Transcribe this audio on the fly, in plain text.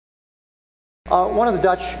One of the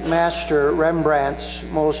Dutch master Rembrandt's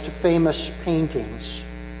most famous paintings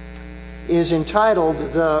is entitled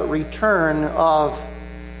The Return of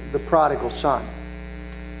the Prodigal Son.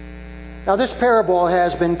 Now, this parable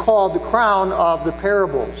has been called the crown of the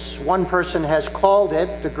parables. One person has called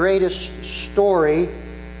it the greatest story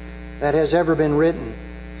that has ever been written.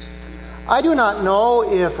 I do not know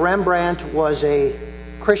if Rembrandt was a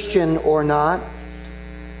Christian or not,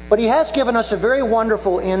 but he has given us a very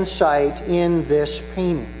wonderful insight in this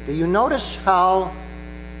painting. Do you notice how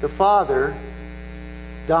the Father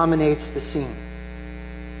dominates the scene?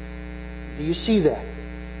 Do you see that?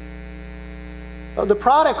 The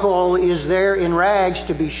prodigal is there in rags,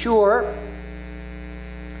 to be sure,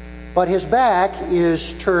 but his back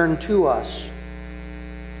is turned to us.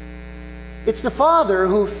 It's the Father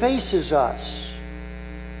who faces us,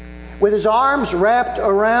 with his arms wrapped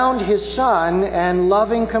around his Son and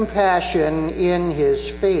loving compassion in his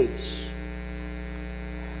face.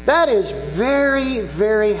 That is very,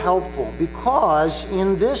 very helpful, because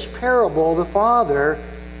in this parable, the Father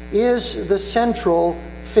is the central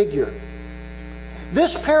figure.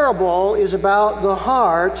 This parable is about the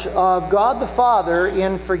heart of God the Father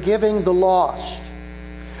in forgiving the lost.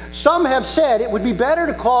 Some have said it would be better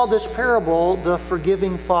to call this parable the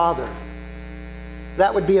Forgiving Father.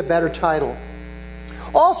 That would be a better title.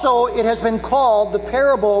 Also, it has been called the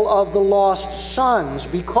parable of the lost sons,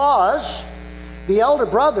 because the elder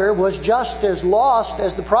brother was just as lost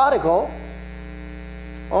as the prodigal,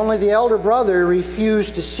 only the elder brother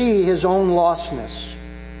refused to see his own lostness.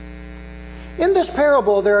 In this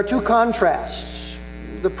parable, there are two contrasts.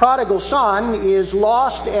 The prodigal son is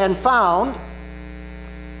lost and found.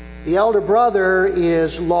 The elder brother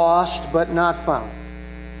is lost but not found.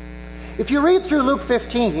 If you read through Luke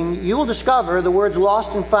 15, you will discover the words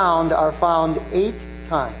lost and found are found 8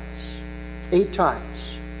 times. 8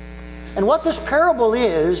 times. And what this parable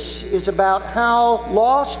is about how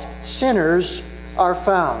lost sinners are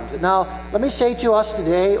found. Now, let me say to us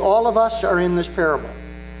today, all of us are in this parable.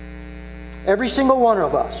 Every single one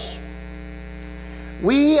of us.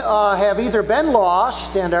 We have either been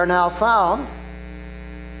lost and are now found,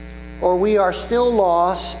 or we are still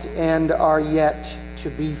lost and are yet to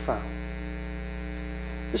be found.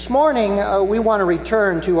 This morning, we want to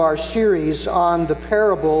return to our series on the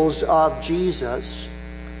parables of Jesus.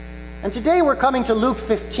 And today we're coming to Luke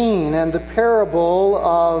 15 and the parable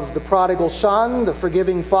of the prodigal son, the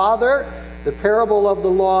forgiving father, the parable of the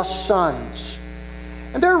lost sons.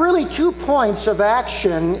 And there are really 2 points of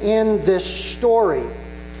action in this story.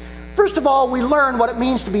 First of all, we learn what it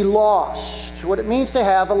means to be lost, what it means to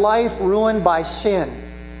have a life ruined by sin.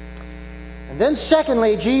 And then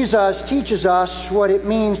secondly, Jesus teaches us what it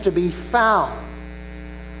means to be found,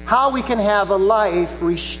 how we can have a life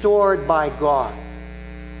restored by God.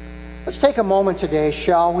 Let's take a moment today,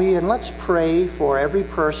 shall we, and let's pray for every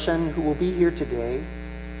person who will be here today,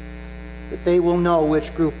 that they will know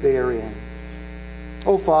which group they are in.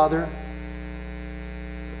 Oh, Father,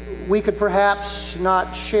 we could perhaps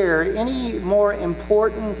not share any more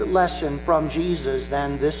important lesson from Jesus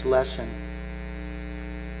than this lesson.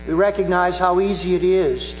 We recognize how easy it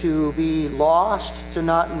is to be lost, to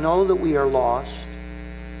not know that we are lost,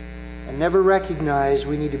 and never recognize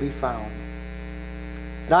we need to be found.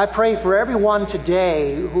 And I pray for everyone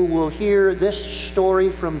today who will hear this story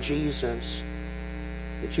from Jesus,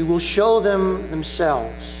 that you will show them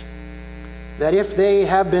themselves, that if they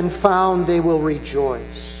have been found, they will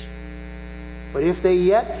rejoice. But if they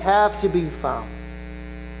yet have to be found,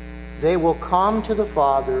 they will come to the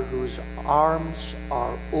Father whose arms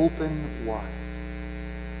are open wide.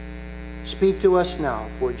 Speak to us now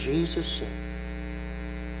for Jesus' sake.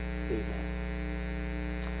 Amen.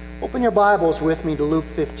 Open your Bibles with me to Luke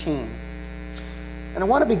 15. And I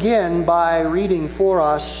want to begin by reading for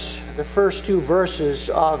us the first 2 verses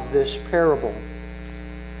of this parable.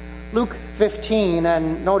 Luke 15,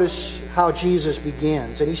 and notice how Jesus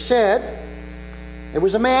begins. And he said, "There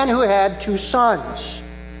was a man who had 2 sons.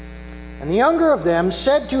 And the younger of them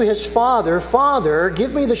said to his father, 'Father,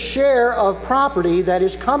 give me the share of property that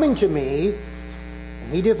is coming to me.'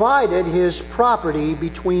 And he divided his property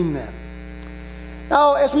between them."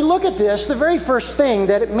 Now, as we look at this, the very first thing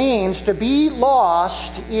that it means to be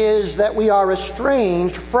lost is that we are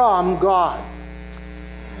estranged from God.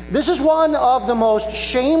 This is one of the most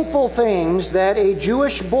shameful things that a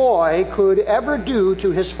Jewish boy could ever do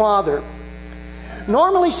to his father.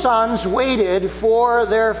 Normally, sons waited for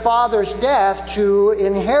their father's death to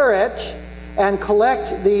inherit and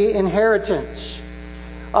collect the inheritance.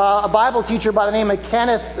 A Bible teacher by the name of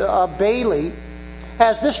Kenneth Bailey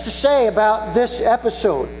has this to say about this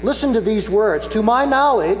episode. Listen to these words. "To my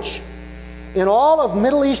knowledge, In all of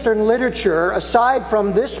Middle Eastern literature, aside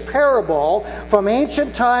from this parable, from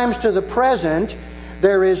ancient times to the present,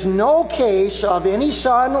 there is no case of any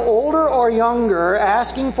son, older or younger,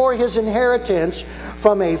 asking for his inheritance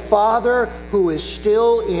from a father who is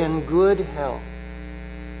still in good health.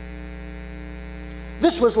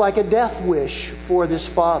 This was like a death wish for this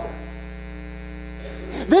father.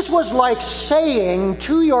 This was like saying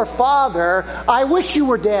to your father, I wish you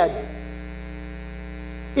were dead.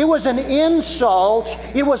 It was an insult.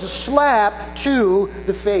 It was a slap to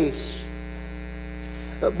the face.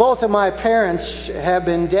 Both of my parents have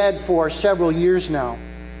been dead for several years now.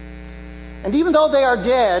 And even though they are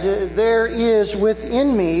dead, there is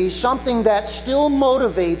within me something that still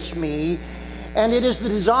motivates me, and it is the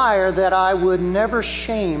desire that I would never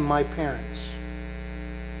shame my parents.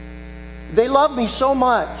 They loved me so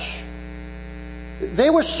much. They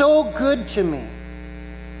were so good to me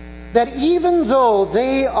that even though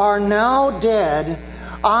they are now dead,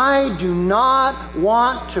 I do not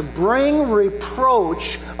want to bring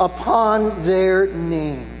reproach upon their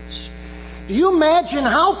names. Do you imagine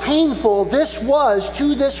how painful this was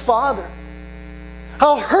to this father?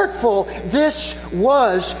 How hurtful this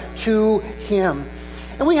was to him.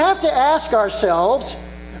 And we have to ask ourselves,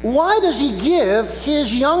 why does he give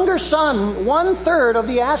his younger son 1/3 of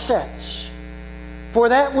the assets? For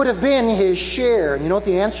that would have been his share. And you know what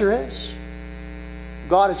the answer is?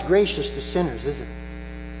 God is gracious to sinners, isn't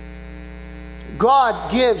he? God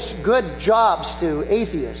gives good jobs to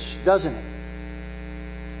atheists, doesn't he?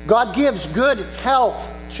 God gives good health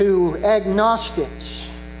to agnostics.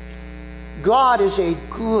 God is a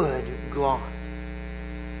good God.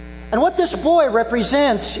 And what this boy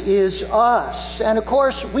represents is us. And of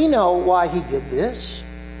course, we know why he did this.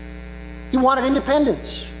 He wanted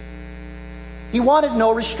independence. He wanted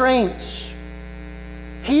no restraints.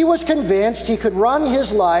 He was convinced he could run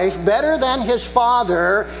his life better than his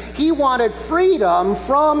father. He wanted freedom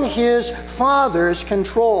from his father's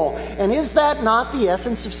control. And is that not the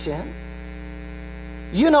essence of sin?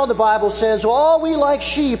 You know, the Bible says, all we like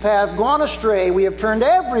sheep have gone astray. We have turned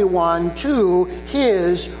everyone to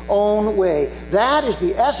his own way. That is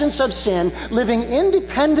the essence of sin, living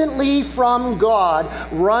independently from God,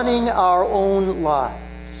 running our own lives.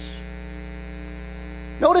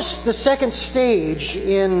 Notice the second stage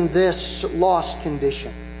in this lost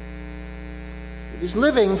condition. It is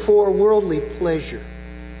living for worldly pleasure.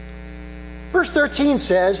 Verse 13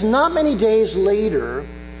 says, not many days later,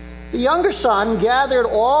 the younger son gathered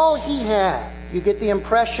all he had. You get the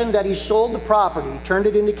impression that he sold the property, turned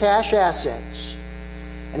it into cash assets.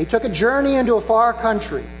 And he took a journey into a far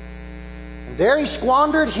country. And there he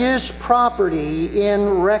squandered his property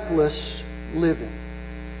in reckless living.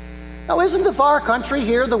 Now, isn't the far country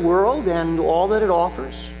here the world and all that it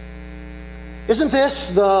offers? Isn't this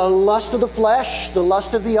the lust of the flesh, the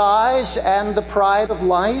lust of the eyes, and the pride of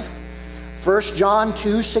life? 1 John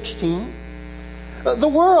 2:16. The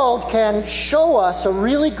world can show us a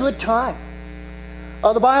really good time.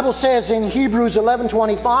 The Bible says in Hebrews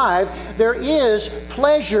 11:25, there is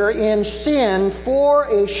pleasure in sin for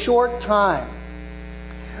a short time.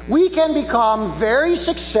 We can become very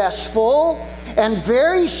successful and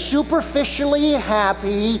very superficially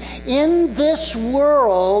happy in this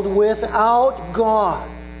world without God.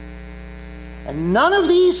 And none of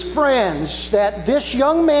these friends that this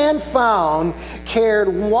young man found cared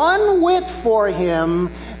one whit for him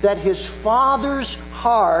that his father's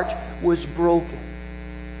heart was broken.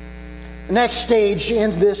 The next stage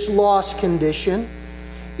in this lost condition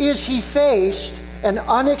is he faced an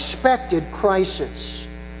unexpected crisis.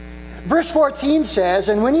 Verse 14 says,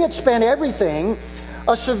 and when he had spent everything,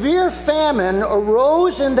 a severe famine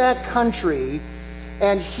arose in that country,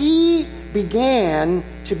 and he began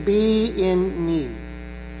to be in need.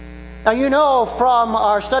 Now, you know from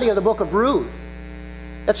our study of the book of Ruth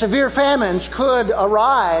that severe famines could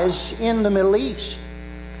arise in the Middle East.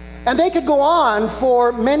 And they could go on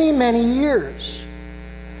for many, many years.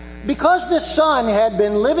 Because this son had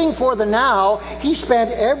been living for the now, he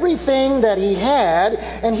spent everything that he had,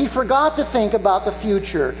 and he forgot to think about the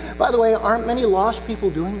future. By the way, aren't many lost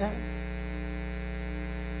people doing that?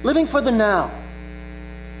 Living for the now.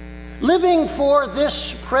 Living for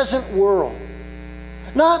this present world.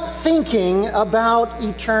 Not thinking about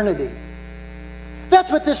eternity.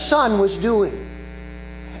 That's what this son was doing.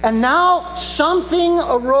 And now something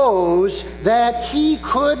arose that he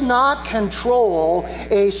could not control,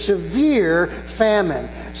 a severe famine.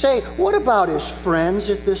 Say, what about his friends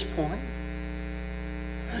at this point?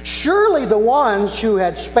 Surely the ones who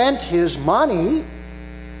had spent his money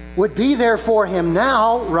would be there for him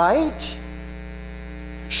now, right?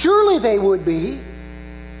 Surely they would be.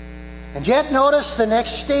 And yet notice the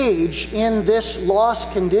next stage in this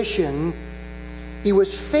lost condition. He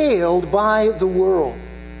was failed by the world.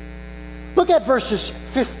 Look at verses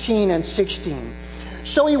 15 and 16.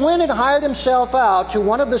 So he went and hired himself out to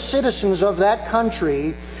one of the citizens of that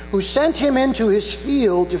country, who sent him into his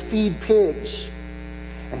field to feed pigs.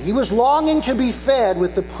 And he was longing to be fed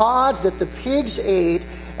with the pods that the pigs ate.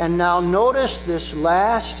 And now notice this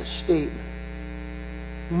last statement.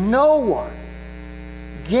 No one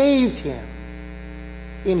gave him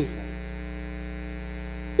anything.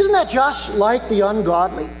 Isn't that just like the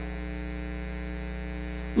ungodly?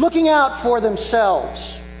 Looking out for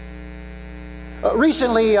themselves.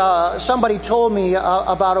 Recently, somebody told me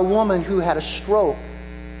about a woman who had a stroke.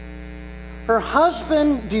 Her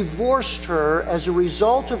husband divorced her as a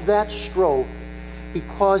result of that stroke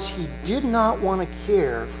because he did not want to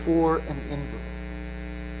care for an invalid.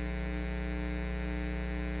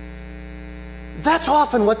 That's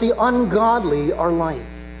often what the ungodly are like.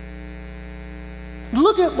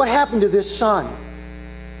 Look at what happened to this son.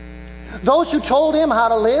 Those who told him how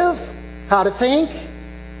to live, how to think,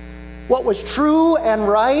 what was true and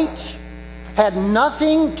right, had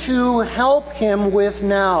nothing to help him with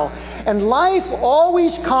now. And life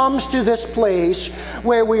always comes to this place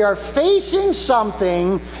where we are facing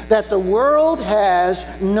something that the world has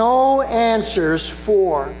no answers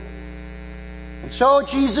for. And so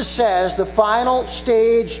Jesus says the final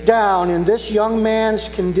stage down in this young man's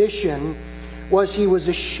condition was he was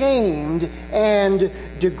ashamed and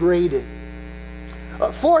degraded.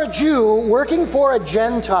 For a Jew, working for a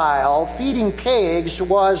Gentile, feeding pigs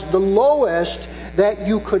was the lowest that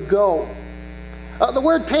you could go. The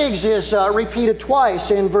word pigs is repeated twice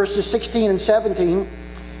in verses 15 and 16.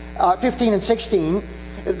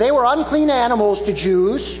 They were unclean animals to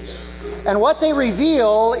Jews. And what they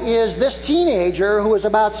reveal is this teenager, who was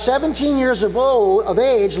about 17 years of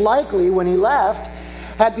age, likely when he left,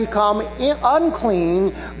 had become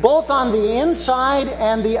unclean both on the inside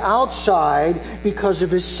and the outside because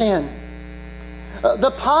of his sin.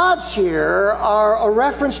 The pods here are a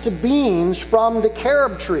reference to beans from the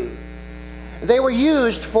carob tree. They were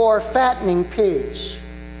used for fattening pigs.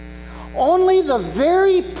 Only the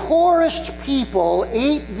very poorest people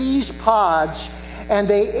ate these pods, and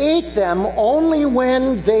they ate them only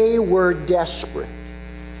when they were desperate.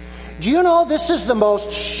 Do you know this is the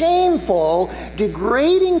most shameful,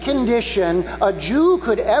 degrading condition a Jew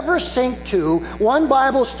could ever sink to? One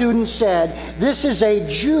Bible student said, this is a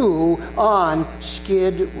Jew on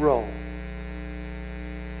Skid Row.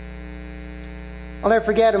 I'll never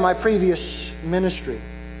forget in my previous ministry,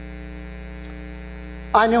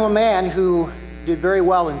 I knew a man who did very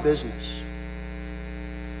well in business.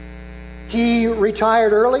 He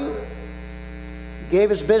retired early, gave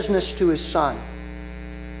his business to his son.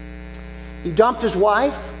 He dumped his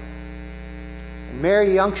wife and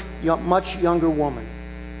married a much younger woman.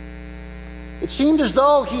 It seemed as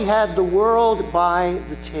though he had the world by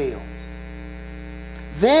the tail.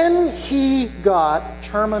 Then he got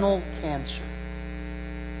terminal cancer.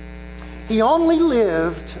 He only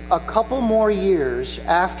lived a couple more years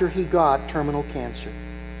after he got terminal cancer.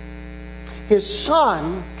 His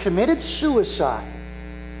son committed suicide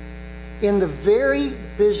in the very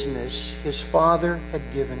business his father had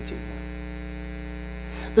given to him.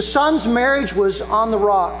 The son's marriage was on the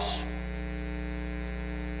rocks.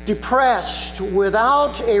 Depressed,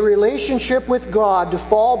 without a relationship with God to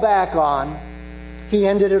fall back on, he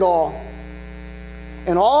ended it all.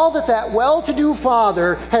 And all that well-to-do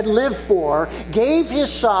father had lived for gave his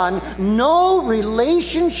son no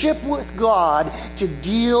relationship with God to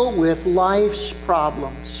deal with life's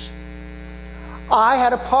problems. I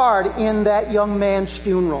had a part in that young man's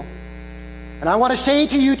funeral. And I want to say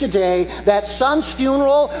to you today, that son's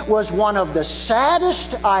funeral was one of the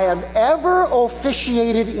saddest I have ever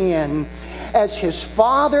officiated in, as his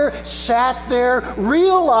father sat there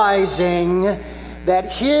realizing that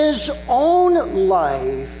his own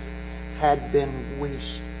life had been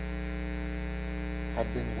wasted.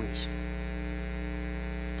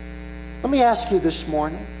 Let me ask you this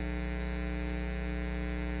morning,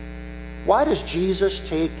 why does Jesus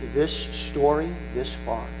take this story this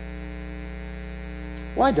far?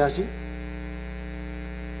 Why does he?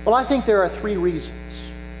 Well, I think there are three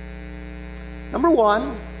reasons. Number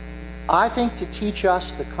one, I think to teach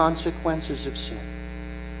us the consequences of sin.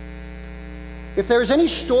 If there's any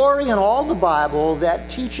story in all the Bible that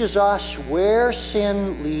teaches us where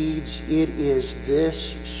sin leads, it is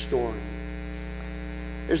this story.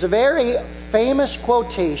 There's a very famous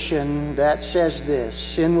quotation that says this: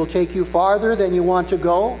 sin will take you farther than you want to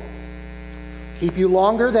go, keep you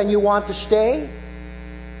longer than you want to stay,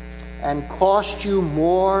 and cost you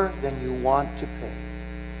more than you want to pay.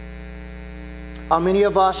 How many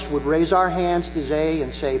of us would raise our hands today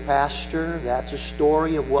and say, Pastor, that's a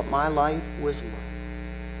story of what my life was like.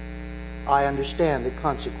 I understand the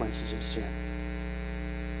consequences of sin.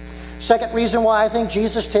 Second reason why I think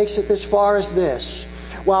Jesus takes it this far is this.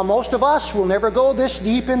 While most of us will never go this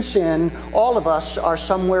deep in sin, all of us are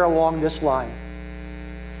somewhere along this line.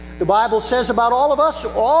 The Bible says about all of us,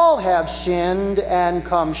 all have sinned and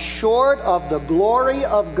come short of the glory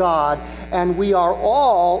of God, and we are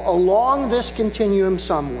all along this continuum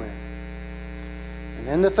somewhere. And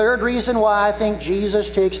then the third reason why I think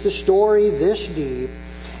Jesus takes the story this deep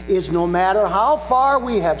is no matter how far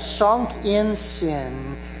we have sunk in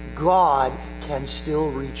sin, God can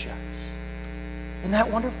still reach us. Isn't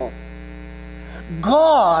that wonderful?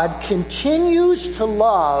 God continues to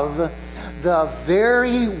love the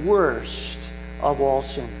very worst of all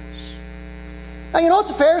sinners. Now, you know what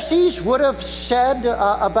the Pharisees would have said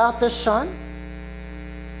about this son?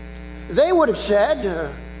 They would have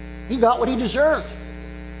said, he got what he deserved.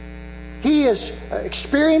 He is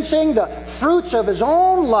experiencing the fruits of his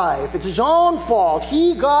own life. It's his own fault.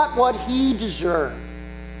 He got what he deserved.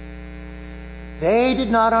 They did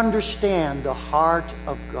not understand the heart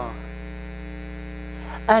of God.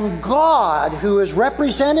 And God, who is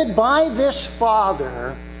represented by this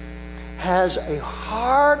Father, has a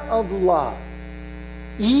heart of love,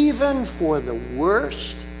 even for the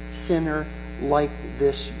worst sinner like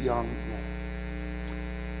this young man.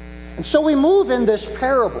 And so we move in this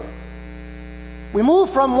parable. We move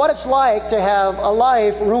from what it's like to have a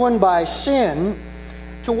life ruined by sin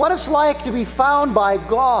to what it's like to be found by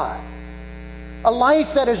God. A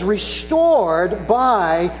life that is restored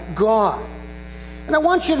by God. And I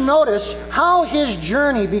want you to notice how his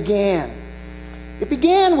journey began. It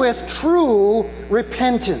began with true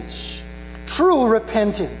repentance. True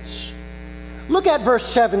repentance. Look at verse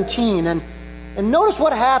 17 and notice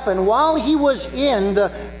what happened while he was in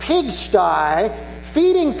the pigsty,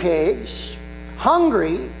 feeding pigs,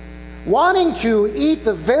 hungry, wanting to eat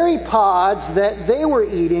the very pods that they were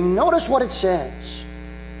eating. Notice what it says.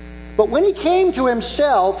 But when he came to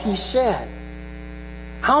himself, he said,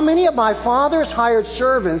 how many of my father's hired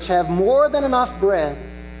servants have more than enough bread,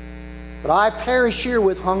 but I perish here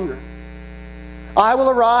with hunger? I will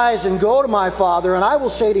arise and go to my father, and I will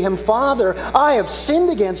say to him, Father, I have sinned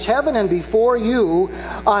against heaven and before you.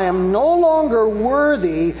 I am no longer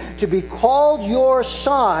worthy to be called your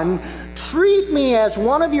son. Treat me as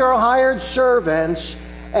one of your hired servants.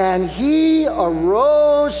 And he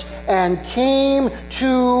arose and came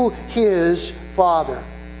to his father.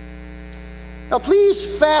 Now please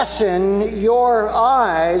fasten your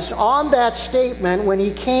eyes on that statement, when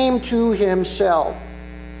he came to himself.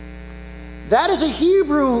 That is a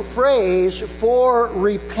Hebrew phrase for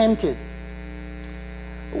repented.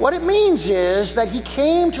 What it means is that he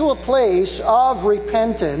came to a place of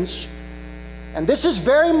repentance, and this is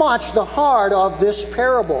very much the heart of this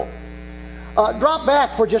parable. Drop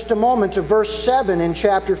back for just a moment to verse 7 in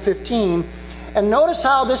chapter 15, and notice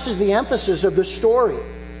how this is the emphasis of the story.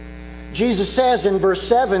 Jesus says in verse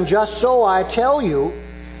 7, just so I tell you,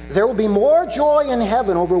 there will be more joy in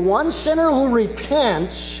heaven over one sinner who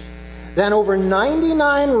repents than over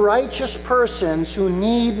 99 righteous persons who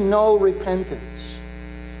need no repentance.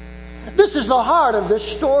 This is the heart of this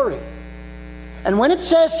story. And when it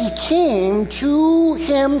says he came to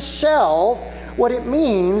himself, what it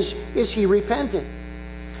means is he repented.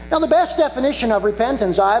 Now, the best definition of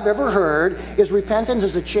repentance I've ever heard is repentance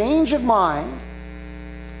is a change of mind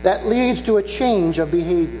that leads to a change of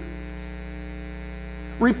behavior.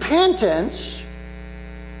 Repentance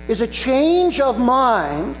is a change of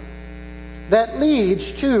mind that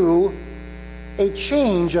leads to a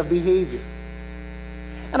change of behavior.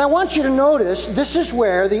 And I want you to notice this is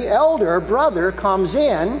where the elder brother comes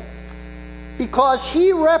in, because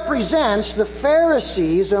he represents the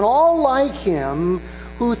Pharisees and all like him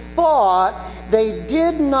who thought they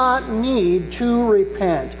did not need to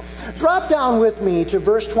repent. Drop down with me to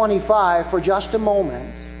verse 25 for just a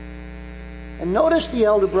moment and notice the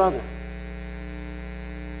elder brother.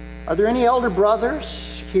 Are there any elder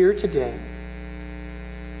brothers here today?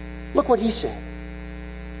 Look what he said.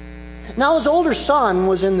 Now his older son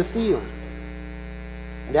was in the field,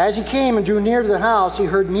 and as he came and drew near to the house, he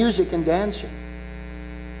heard music and dancing.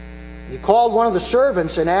 He called one of the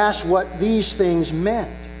servants and asked what these things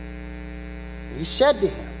meant. He said to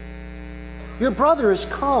him, your brother has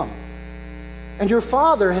come, and your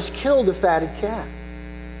father has killed a fatted calf,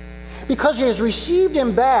 because he has received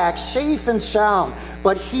him back safe and sound.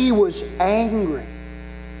 But he was angry,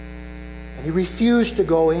 and he refused to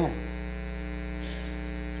go in.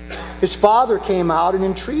 His father came out and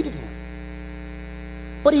entreated him.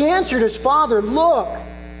 But he answered his father, "Look,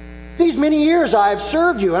 these many years I have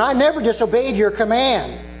served you, and I never disobeyed your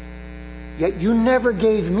command. Yet you never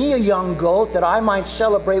gave me a young goat that I might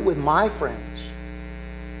celebrate with my friends.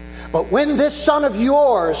 But when this son of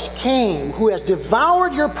yours came, who has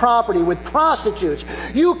devoured your property with prostitutes,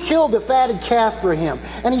 you killed the fatted calf for him."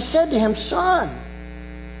 And he said to him, "Son,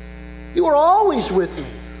 you are always with me,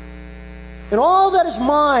 and all that is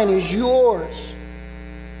mine is yours.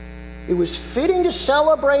 It was fitting to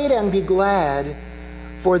celebrate and be glad,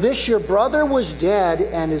 for this your brother was dead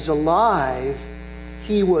and is alive.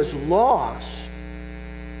 He was lost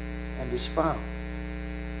and is found."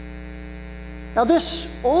 Now, this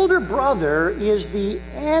older brother is the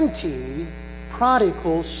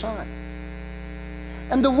anti-prodigal son.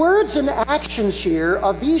 And the words and actions here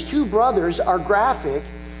of these two brothers are graphic,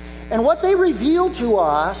 and what they reveal to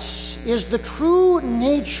us is the true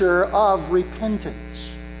nature of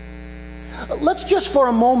repentance. Let's just for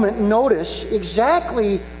a moment notice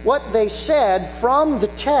exactly what they said from the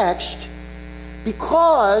text,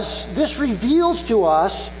 because this reveals to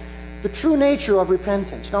us the true nature of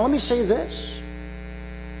repentance. Now, let me say this.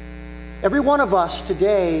 Every one of us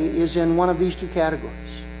today is in one of these two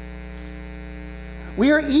categories.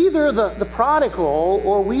 We are either the prodigal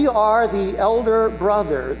or we are the elder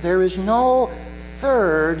brother. There is no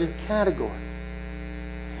third category.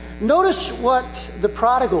 Notice what the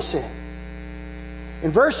prodigal said.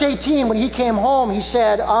 In verse 18, when he came home, he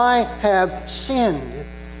said, "I have sinned."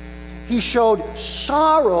 He showed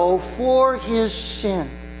sorrow for his sin.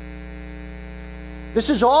 This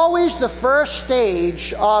is always the first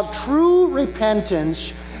stage of true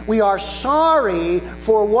repentance. We are sorry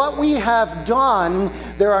for what we have done.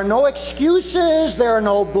 There are no excuses. There are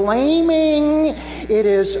no blaming. It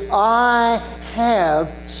is, "I have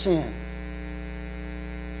sinned."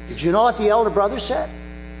 Did you know what the elder brother said?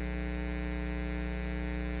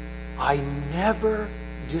 "I never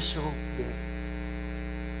disobeyed."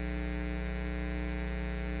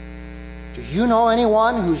 Do you know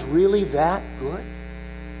anyone who's really that good?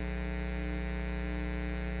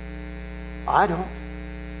 I don't.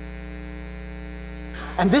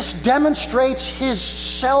 And this demonstrates his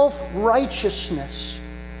self-righteousness.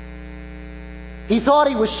 He thought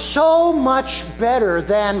he was so much better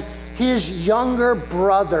than his younger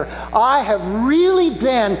brother. "I have really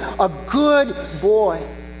been a good boy."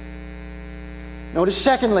 Notice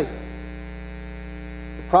secondly,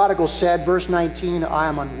 the prodigal said, verse 19, "I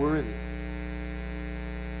am unworthy."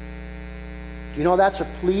 Do you know that's a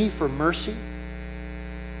plea for mercy?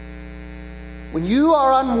 When you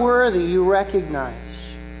are unworthy, you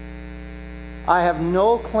recognize, "I have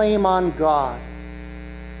no claim on God.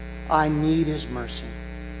 I need His mercy."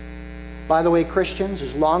 By the way, Christians,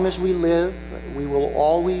 as long as we live, we will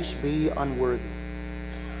always be unworthy.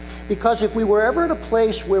 Because if we were ever at a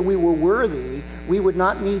place where we were worthy, we would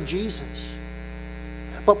not need Jesus.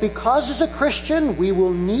 But because as a Christian, we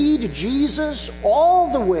will need Jesus all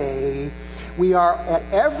the way, we are at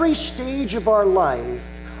every stage of our life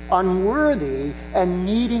unworthy and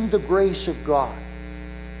needing the grace of God.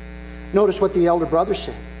 Notice what the elder brother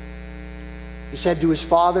said. He said to his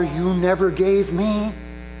father, "You never gave me.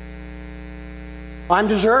 I'm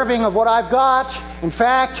deserving of what I've got. In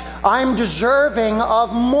fact, I'm deserving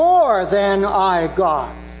of more than I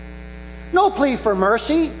got." No plea for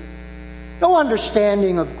mercy. No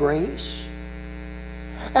understanding of grace.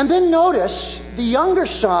 And then notice the younger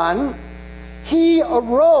son, he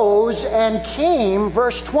arose and came,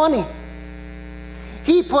 verse 20.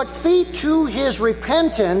 He put feet to his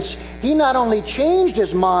repentance. He not only changed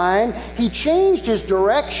his mind, he changed his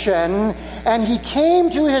direction, and he came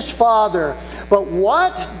to his father. But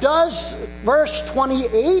what does verse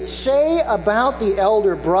 28 say about the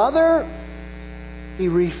elder brother? He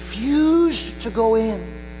refused to go in.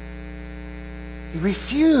 He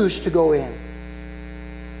refused to go in.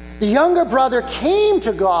 The younger brother came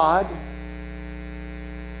to God.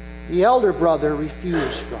 The elder brother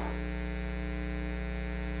refused God.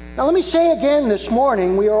 Now let me say again this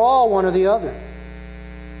morning, we are all one or the other.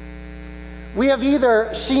 We have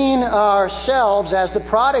either seen ourselves as the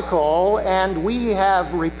prodigal and we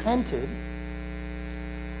have repented,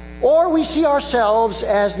 or we see ourselves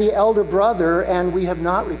as the elder brother and we have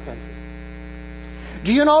not repented.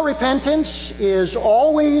 Do you know repentance is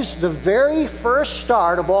always the very first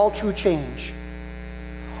start of all true change?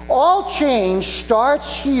 All change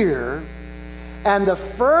starts here, and the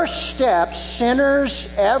first step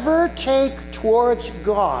sinners ever take towards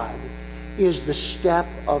God is the step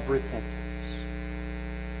of repentance.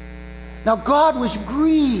 Now, God was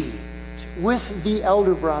grieved with the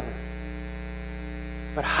elder brother.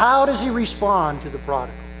 But how does he respond to the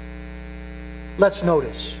prodigal? Let's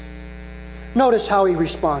notice. Notice how he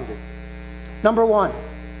responded. Number one,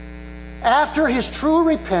 after his true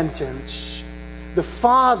repentance, the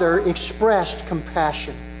father expressed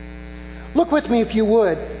compassion. Look with me, if you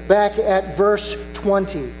would, back at verse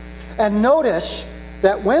 20. And notice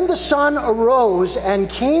that when the son arose and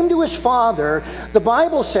came to his father, the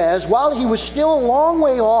Bible says, while he was still a long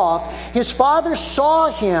way off, his father saw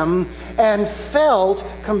him and felt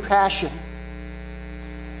compassion.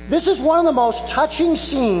 This is one of the most touching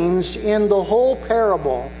scenes in the whole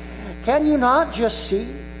parable. Can you not just see?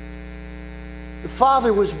 The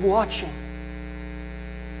father was watching.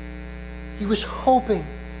 He was hoping.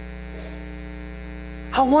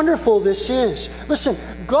 How wonderful this is. Listen,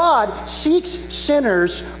 God seeks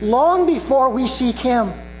sinners long before we seek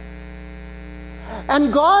Him.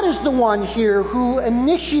 And God is the one here who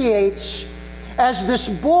initiates as this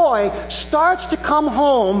boy starts to come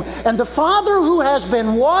home, and the father who has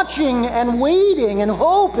been watching and waiting and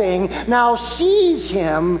hoping now sees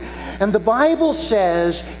him, and the Bible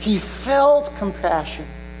says he felt compassion.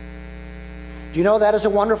 Do you know that is a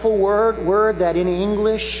wonderful word that in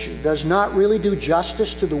English does not really do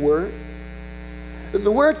justice to the word?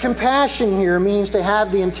 The word compassion here means to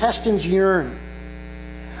have the intestines yearn.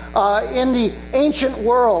 In the ancient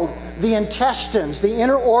world, the intestines, the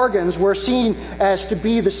inner organs, were seen as to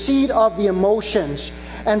be the seat of the emotions.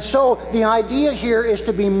 And so the idea here is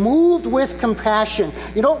to be moved with compassion.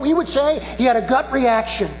 You know what we would say? He had a gut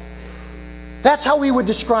reaction. That's how we would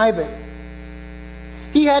describe it.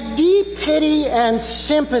 He had deep pity and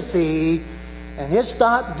sympathy, and is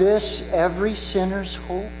not this every sinner's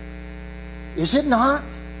hope? Is it not?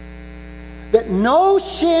 That no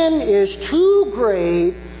sin is too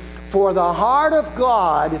great for the heart of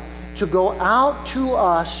God to go out to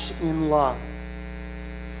us in love.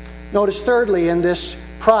 Notice thirdly, in this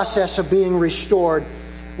process of being restored,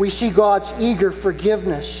 we see God's eager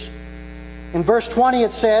forgiveness. In verse 20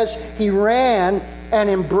 it says, he ran and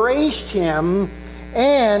embraced him,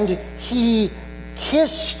 and he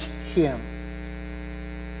kissed him.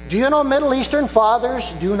 Do you know Middle Eastern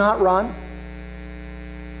fathers do not run?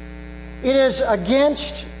 It is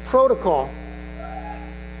against protocol.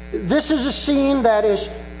 This is a scene that is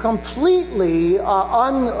completely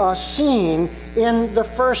unseen in the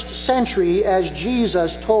first century as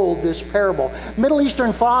Jesus told this parable. Middle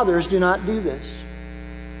Eastern fathers do not do this.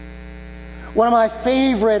 One of my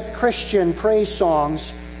favorite Christian praise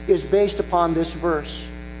songs is based upon this verse.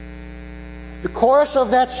 The chorus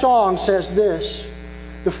of that song says this: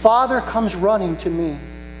 the Father comes running to me.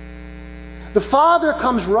 The Father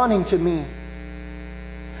comes running to me.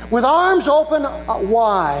 With arms open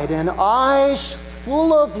wide and eyes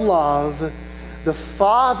full of love, the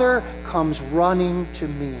Father comes running to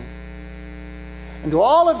me. And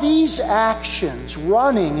all of these actions,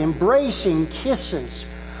 running, embracing, kisses,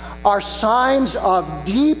 are signs of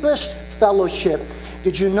deepest fellowship.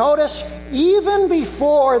 Did you notice? Even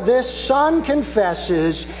before this son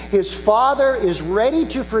confesses, his father is ready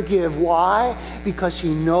to forgive. Why? Because he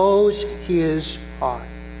knows his heart.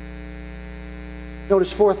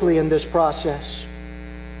 Notice fourthly in this process,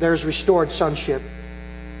 there's restored sonship.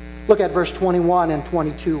 Look at verse 21 and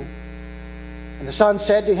 22. And the son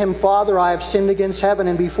said to him, Father, I have sinned against heaven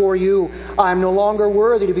and before you. I am no longer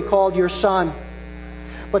worthy to be called your son.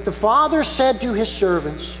 But the father said to his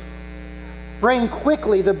servants, bring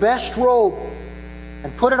quickly the best robe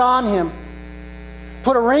and put it on him.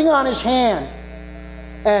 Put a ring on his hand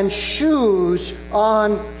and shoes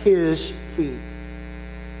on his feet.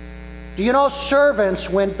 Do you know servants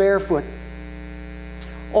went barefoot?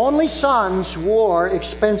 Only sons wore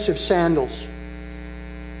expensive sandals.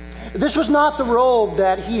 This was not the robe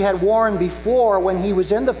that he had worn before when he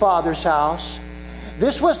was in the Father's house.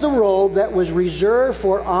 This was the robe that was reserved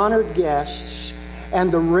for honored guests. And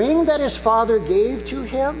the ring that his father gave to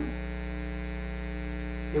him,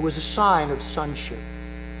 it was a sign of sonship.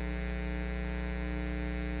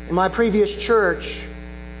 In my previous church,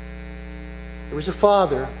 there was a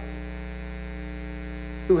father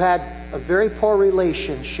who had a very poor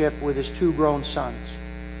relationship with his two grown sons.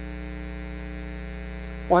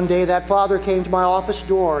 One day that father came to my office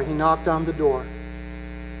door. He knocked on the door.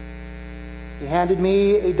 He handed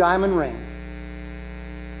me a diamond ring.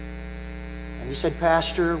 And he said,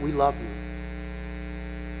 Pastor, we love you.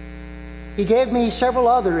 He gave me several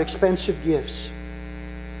other expensive gifts.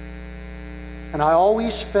 And I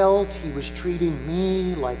always felt he was treating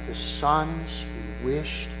me like the sons he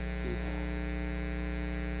wished he had.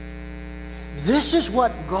 This is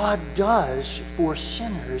what God does for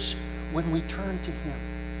sinners when we turn to Him.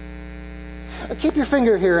 Keep your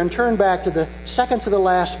finger here and turn back to the second to the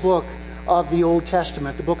last book of the Old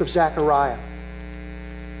Testament, the book of Zechariah.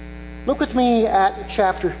 Look with me at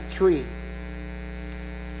chapter 3.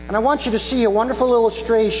 And I want you to see a wonderful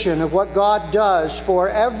illustration of what God does for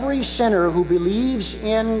every sinner who believes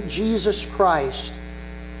in Jesus Christ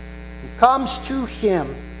and comes to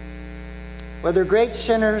Him, whether great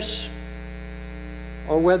sinners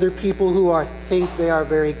or whether people who think they are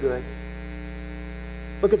very good.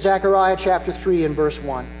 Look at Zechariah chapter 3 and verse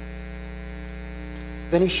 1.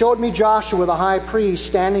 Then he showed me Joshua the high priest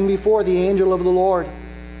standing before the angel of the Lord,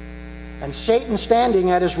 and Satan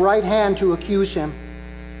standing at his right hand to accuse him.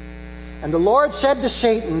 And the Lord said to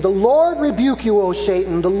Satan, "The Lord rebuke you, O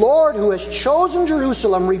Satan, the Lord who has chosen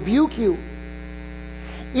Jerusalem rebuke you.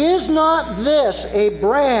 Is not this a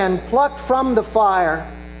brand plucked from the fire?"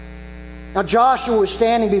 Now Joshua was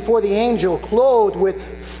standing before the angel, clothed with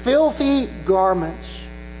filthy garments.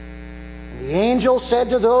 And the angel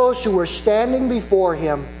said to those who were standing before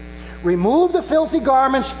him, "Remove the filthy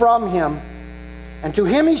garments from him." And to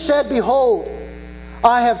him he said, "Behold,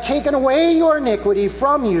 I have taken away your iniquity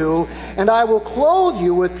from you, and I will clothe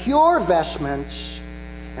you with pure vestments."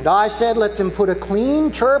 And I said, "Let them put a clean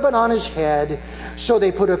turban on his head." So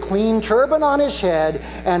they put a clean turban on his head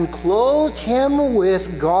and clothed him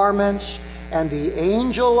with garments, and the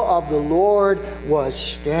angel of the Lord was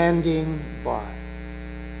standing by.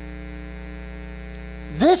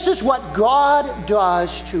 This is what God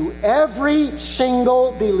does to every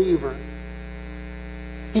single believer.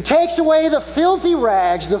 He takes away the filthy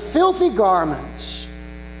rags, the filthy garments,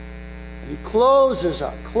 and He clothes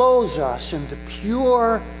us in the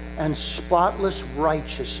pure and spotless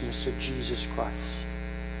righteousness of Jesus Christ.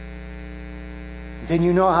 Then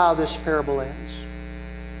you know how this parable ends.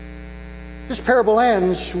 This parable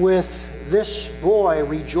ends with this boy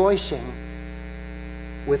rejoicing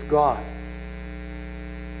with God.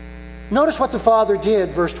 Notice what the father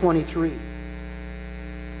did, verse 23.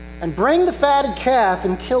 "And bring the fatted calf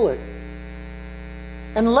and kill it,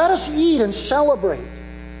 and let us eat and celebrate.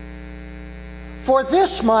 For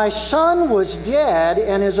this my son was dead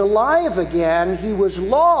and is alive again. He was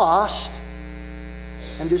lost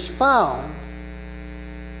and is found."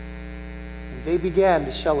 And they began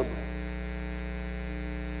to celebrate.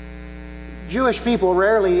 Jewish people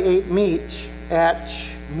rarely ate meat at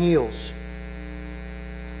meals.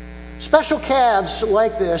 Special calves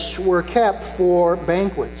like this were kept for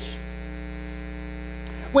banquets.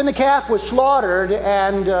 When the calf was slaughtered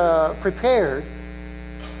and prepared,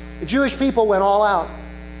 the Jewish people went all out.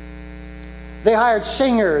 They hired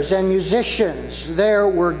singers and musicians. There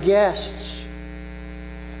were guests.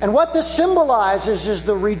 And what this symbolizes is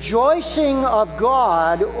the rejoicing of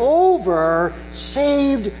God over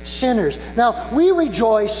saved sinners. Now, we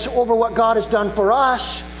rejoice over what God has done for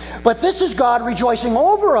us, but this is God rejoicing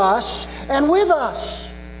over us and with us.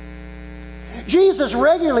 Jesus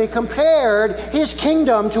regularly compared His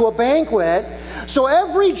kingdom to a banquet, so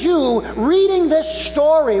every Jew reading this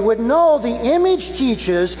story would know the image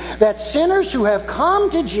teaches that sinners who have come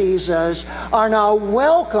to Jesus are now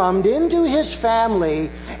welcomed into His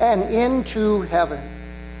family and into heaven.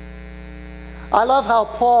 I love how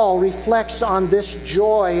Paul reflects on this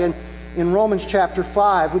joy in Romans chapter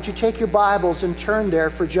 5. Would you take your Bibles and turn there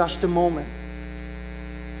for just a moment?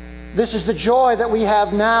 This is the joy that we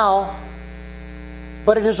have now,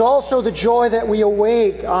 but it is also the joy that we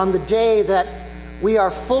await on the day that we are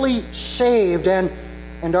fully saved and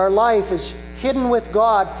our life is hidden with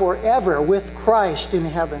God forever with Christ in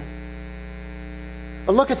heaven.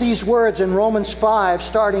 But look at these words in Romans 5,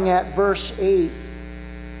 starting at verse 8.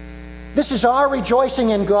 This is our rejoicing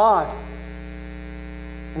in God,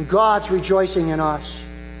 and God's rejoicing in us.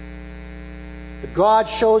 But God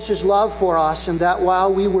shows His love for us in that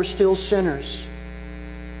while we were still sinners,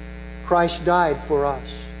 Christ died for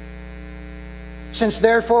us. Since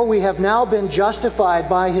therefore we have now been justified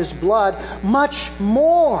by His blood, much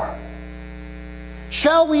more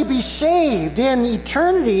shall we be saved in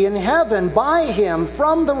eternity in heaven by Him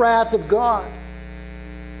from the wrath of God.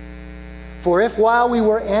 For if while we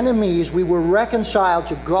were enemies we were reconciled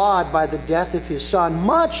to God by the death of His Son,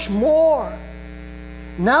 much more,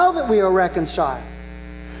 now that we are reconciled,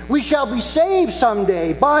 we shall be saved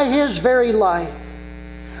someday by His very life.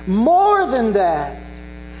 More than that,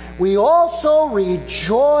 we also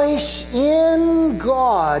rejoice in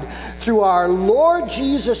God through our Lord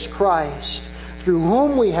Jesus Christ, through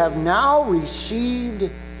whom we have now received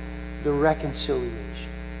the reconciliation.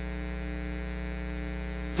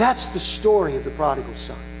 That's the story of the prodigal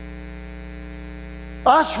son.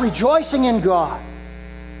 Us rejoicing in God.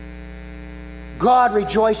 God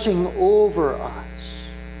rejoicing over us.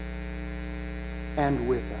 and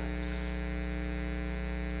with us.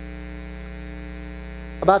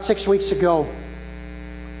 About 6 weeks ago,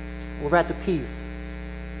 over at the Peace,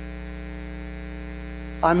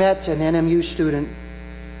 I met an NMU student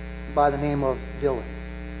by the name of Dylan.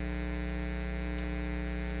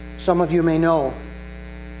 Some of you may know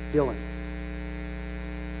Dylan.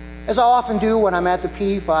 As I often do when I'm at the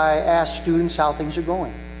Peace, I ask students how things are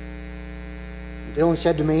going. Dylan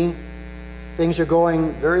said to me, "Things are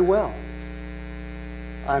going very well.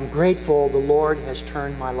 I'm grateful the Lord has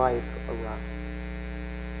turned my life around."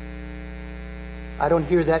 I don't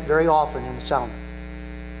hear that very often in a Sounder.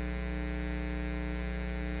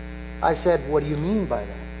 I said, "What do you mean by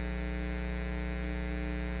that?"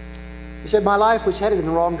 He said, "My life was headed in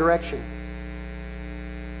the wrong direction.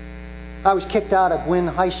 I was kicked out of Gwynn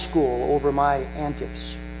High School over my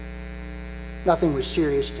antics. Nothing was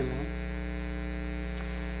serious to me."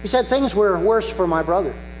 He said, "Things were worse for my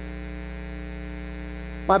brother.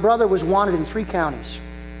 My brother was wanted in 3 counties.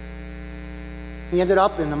 He ended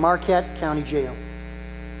up in the Marquette County Jail.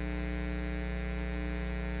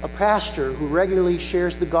 A pastor who regularly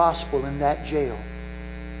shares the gospel in that jail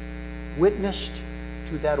witnessed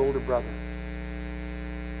to that older brother.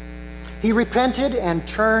 He repented and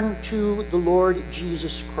turned to the Lord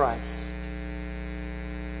Jesus Christ.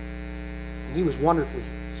 And he was wonderfully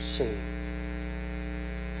saved.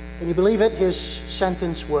 Can you believe it? His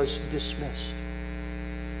sentence was dismissed.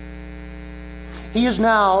 He is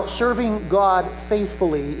now serving God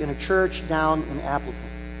faithfully in a church down in Appleton.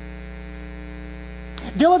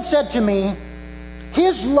 Dylan said to me,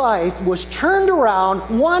 his life was turned around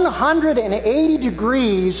 180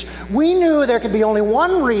 degrees. We knew there could be only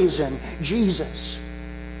one reason: Jesus.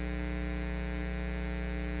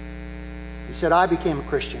 He said, "I became a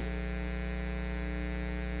Christian.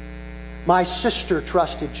 My sister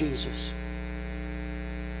trusted Jesus.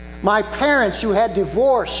 My parents, who had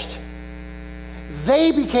divorced,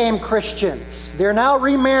 they became Christians. They're now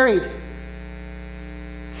remarried.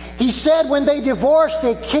 He said when they divorced,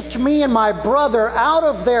 they kicked me and my brother out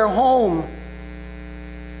of their home.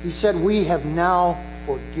 He said, we have now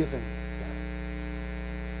forgiven them."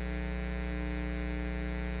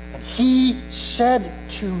 And he said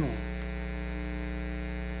to me,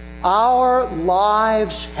 "Our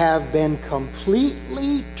lives have been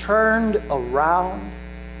completely turned around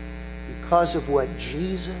because of what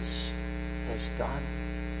Jesus has done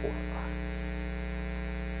for us."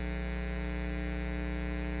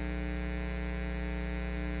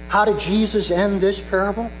 How did Jesus end this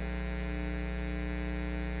parable?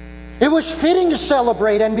 It was fitting to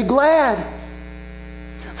celebrate and be glad.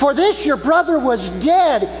 "For this your brother was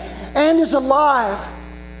dead and is alive.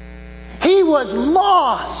 He was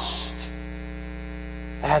lost,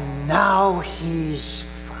 and now he's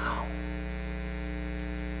found."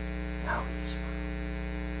 Now he's found.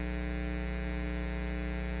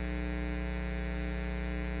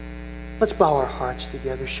 Let's bow our hearts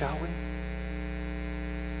together, shall we?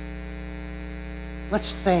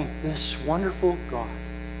 Let's thank this wonderful God.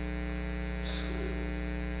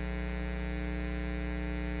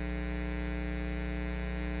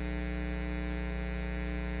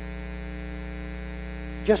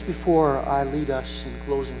 Just before I lead us in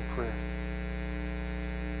closing prayer,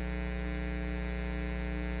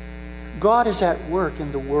 God is at work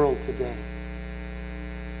in the world today.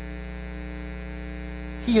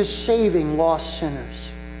 He is saving lost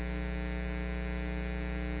sinners.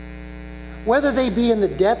 Whether they be in the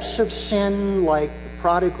depths of sin like the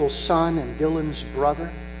prodigal son and Dylan's brother,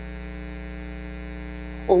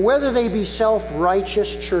 or whether they be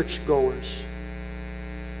self-righteous churchgoers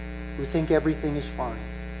who think everything is fine.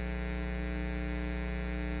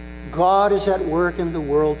 God is at work in the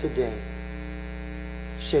world today,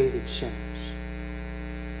 saving sinners.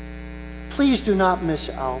 Please do not miss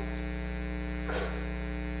out.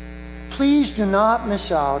 Please do not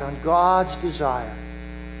miss out on God's desire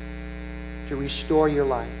to restore your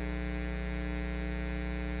life.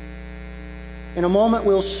 In a moment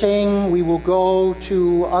we'll sing, we will go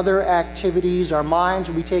to other activities. Our minds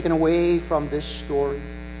will be taken away from this story.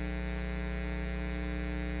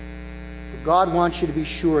 But God wants you to be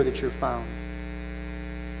sure that you're found.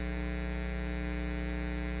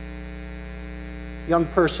 Young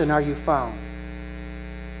person, are you found?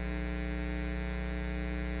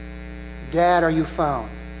 Dad, are you found?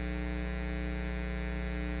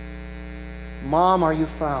 Mom, are you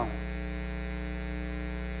found?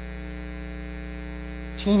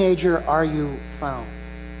 Teenager, are you found?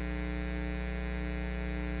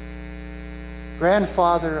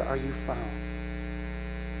 Grandfather, are you found?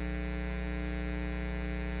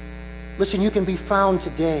 Listen, you can be found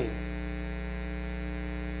today.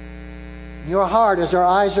 In your heart, as our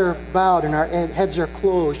eyes are bowed and our heads are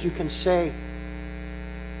closed, you can say,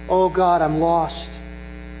 "Oh God, I'm lost.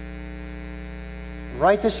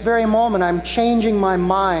 Right this very moment, I'm changing my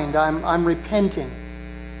mind. I'm repenting.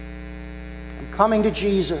 I'm coming to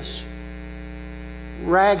Jesus,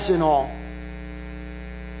 rags and all.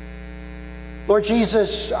 Lord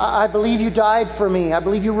Jesus, I believe you died for me. I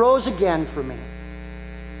believe you rose again for me.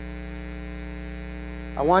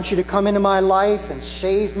 I want you to come into my life and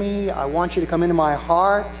save me. I want you to come into my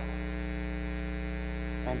heart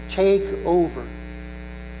and take over.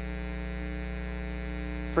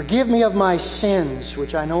 Forgive me of my sins,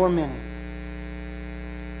 which I know are many.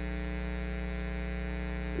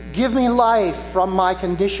 Give me life from my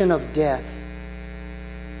condition of death.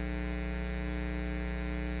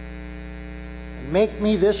 And make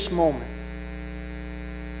me this moment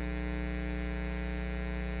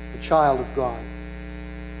a child of God.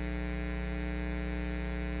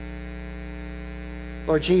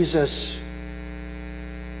 Lord Jesus,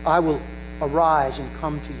 I will arise and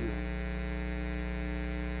come to you.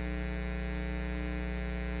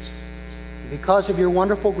 Because of your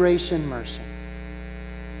wonderful grace and mercy,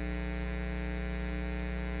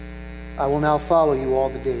 I will now follow you all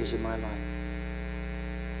the days of my life.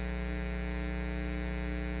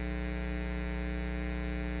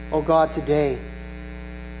 Oh God, today,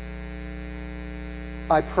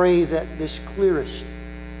 I pray that this clearest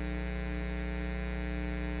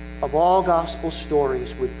of all gospel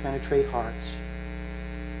stories would penetrate hearts.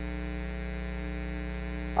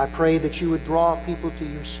 I pray that you would draw people to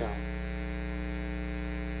yourself.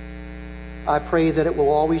 I pray that it will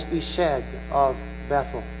always be said of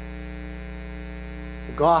Bethel,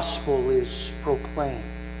 the gospel is proclaimed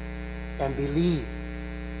and believed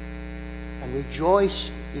and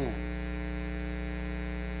rejoiced in.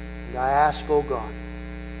 And I ask, O God,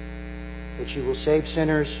 that you will save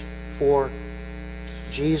sinners for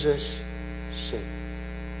Jesus' sake.